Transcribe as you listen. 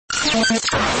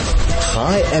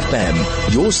High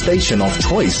FM, your station of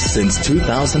choice since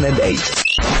 2008.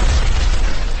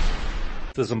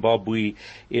 The Zimbabwe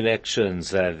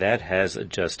elections, that has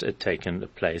just taken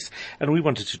place. And we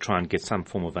wanted to try and get some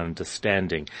form of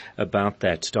understanding about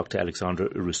that. Dr. Alexandra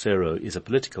Rusero is a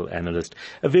political analyst.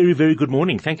 A very, very good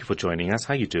morning. Thank you for joining us.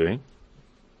 How are you doing?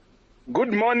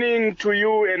 Good morning to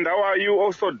you, and how are you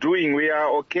also doing? We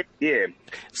are okay here.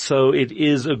 So it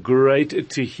is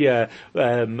great to hear.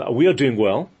 We are doing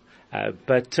well,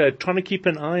 but trying to keep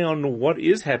an eye on what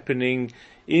is happening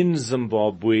in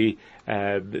Zimbabwe.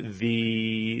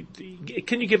 Can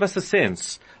you give us a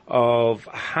sense of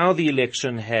how the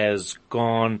election has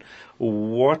gone?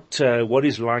 What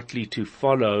is likely to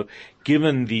follow,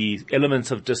 given the elements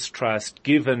of distrust,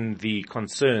 given the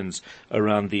concerns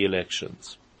around the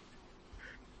elections?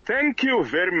 Thank you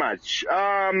very much.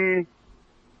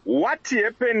 What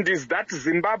happened is that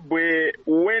Zimbabwe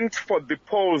went for the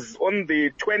polls on the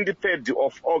 23rd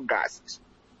of August.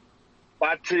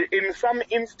 But in some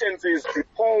instances, the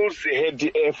polls had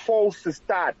a false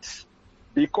start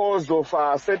because of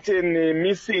certain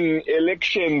missing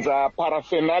elections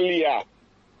paraphernalia,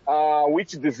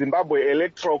 which the Zimbabwe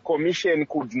Electoral Commission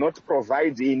could not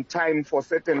provide in time for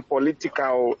certain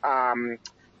political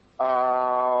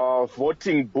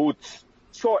voting booths.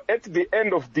 So at the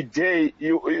end of the day,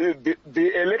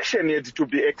 the election had to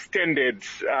be extended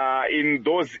in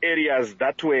those areas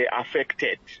that were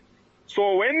affected.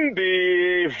 So when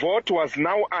the vote was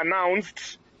now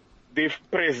announced, the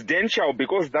presidential,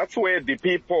 because that's where the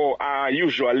people are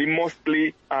usually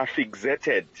mostly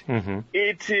fixated,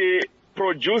 it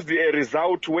produced a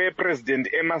result where President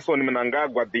Emmerson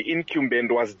Mnangagwa, the incumbent,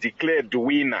 was declared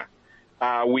winner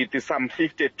with some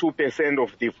 52%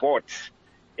 of the votes.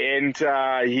 And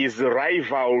his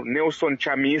rival, Nelson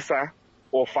Chamisa,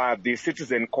 of the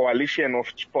Citizen Coalition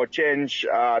for Change,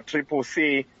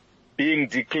 CCC, being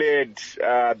declared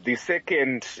the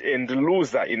second and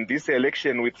loser in this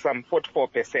election with some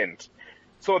 44%.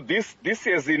 So this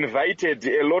has invited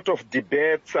a lot of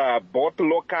debates, both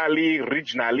locally,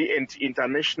 regionally, and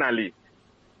internationally.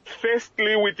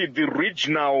 Firstly, with the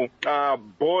regional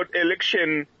board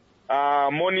election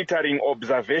monitoring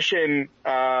observation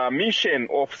mission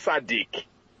of SADC,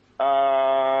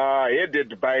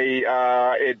 headed by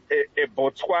a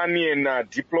Botswanian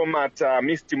diplomat,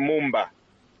 Mr. Mumba,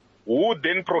 who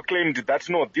then proclaimed that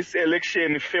no, this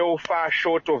election fell far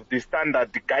short of the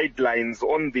standard guidelines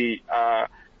on the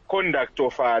conduct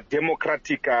of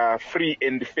democratic, free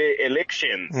and fair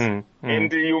elections.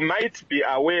 And you might be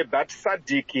aware that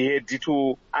SADC had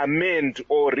to amend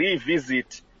or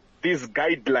revisit these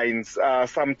guidelines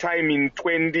sometime in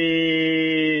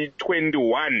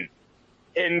 2021.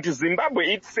 And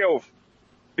Zimbabwe itself,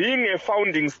 being a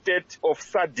founding state of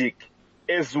SADC,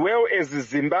 as well as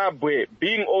Zimbabwe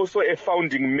being also a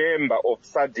founding member of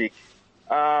SADC,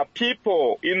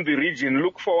 people in the region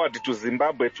look forward to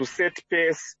Zimbabwe to set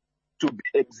pace, to be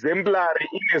exemplary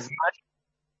in as much.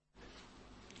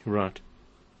 Right.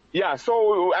 Yeah,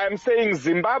 so I'm saying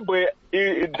Zimbabwe,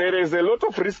 there is a lot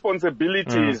of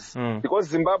responsibilities because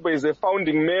Zimbabwe is a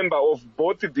founding member of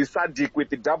both the SADC with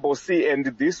the double C and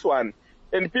this one.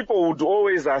 And people would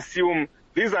always assume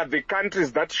these are the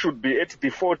countries that should be at the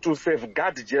fore to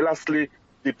safeguard jealously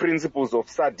the principles of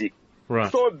SADC.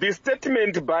 Right. So the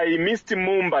statement by Mr.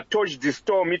 Mumba touched the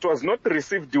storm. It was not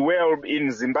received well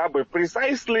in Zimbabwe,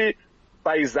 precisely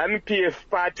by ZANU-PF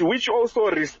party, which also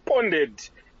responded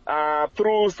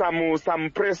through some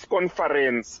press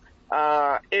conference.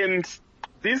 And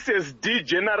this has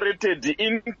degenerated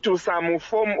into some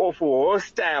form of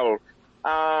hostile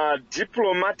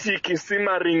diplomatic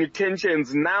simmering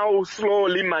tensions now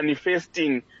slowly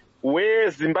manifesting, where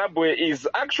Zimbabwe is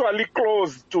actually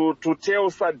close to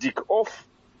tell SADC off,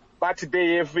 but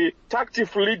they have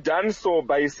tactfully done so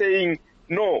by saying,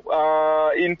 no,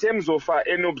 in terms of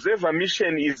an observer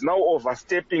mission is now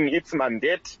overstepping its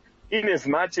mandate, in as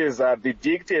much as the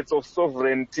dictates of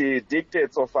sovereignty,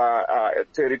 dictates of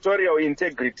territorial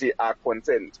integrity are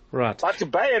concerned. Right. But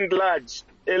by and large,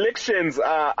 elections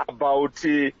are about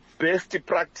best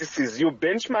practices. You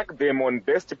benchmark them on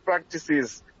best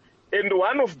practices. And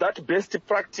one of that best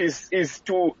practice is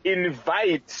to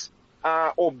invite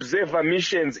observer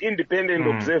missions, independent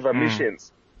observer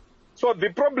missions. So the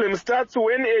problem starts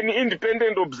when an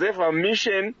independent observer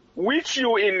mission, which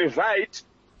you invite,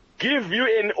 give you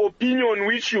an opinion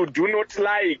which you do not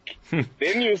like.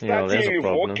 Then you start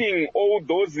invoking all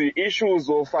those issues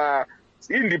of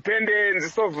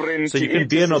independence, sovereignty. So you can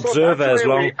be an observer as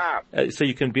long. So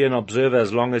you can be an observer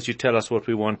as long as you tell us what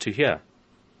we want to hear.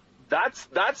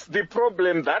 That's the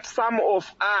problem, that some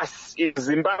of us in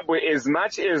Zimbabwe, as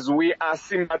much as we are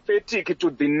sympathetic to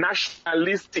the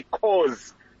nationalistic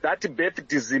cause that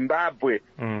birthed Zimbabwe,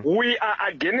 we are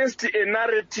against a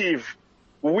narrative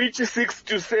which seeks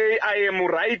to say, I am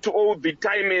right all the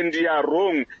time and you are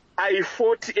wrong. I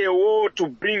fought a war to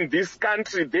bring this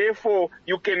country, therefore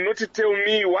you cannot tell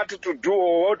me what to do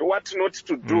or what not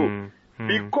to do.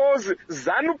 Because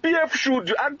ZANU-PF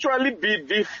should actually be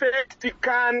the first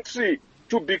country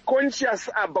to be conscious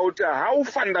about how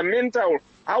fundamental,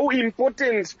 how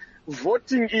important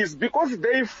voting is, because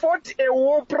they fought a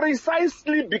war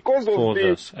precisely because of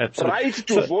the right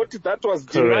to vote that was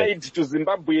denied to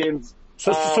Zimbabweans.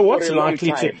 What's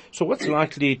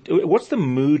the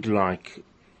mood like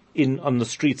on the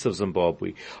streets of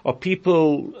Zimbabwe? Are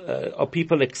people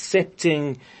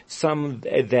accepting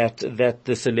that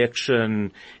this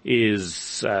election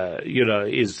is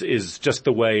just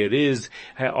the way it is?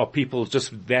 Are people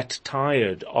just that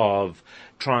tired of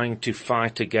trying to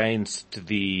fight against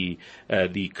the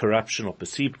corruption or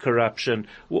perceived corruption?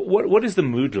 What is the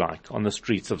mood like on the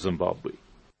streets of Zimbabwe?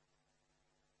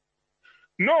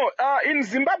 No, in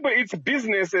Zimbabwe it's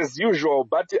business as usual,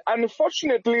 but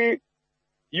unfortunately,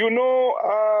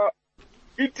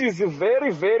 it is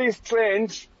very, very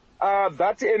strange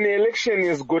that an election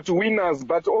has got winners,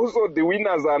 but also the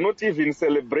winners are not even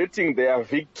celebrating their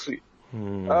victory.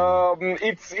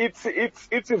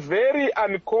 It's very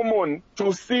uncommon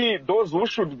to see those who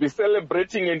should be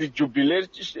celebrating and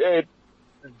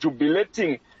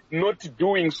jubilating not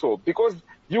doing so, because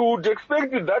you would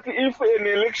expect that if an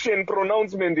election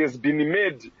pronouncement has been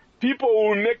made, people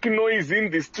will make noise in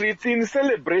the streets in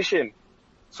celebration.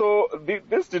 So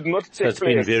this did not take place. It's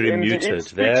been very muted.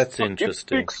 That's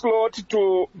interesting. It speaks a lot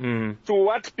to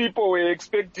what people were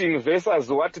expecting versus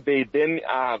what they then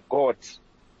got.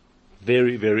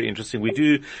 Very, very interesting. We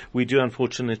do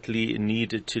unfortunately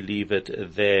need to leave it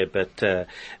there, but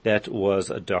that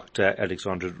was Dr.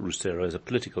 Alexandra Rusero, as a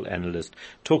political analyst,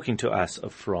 talking to us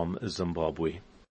from Zimbabwe.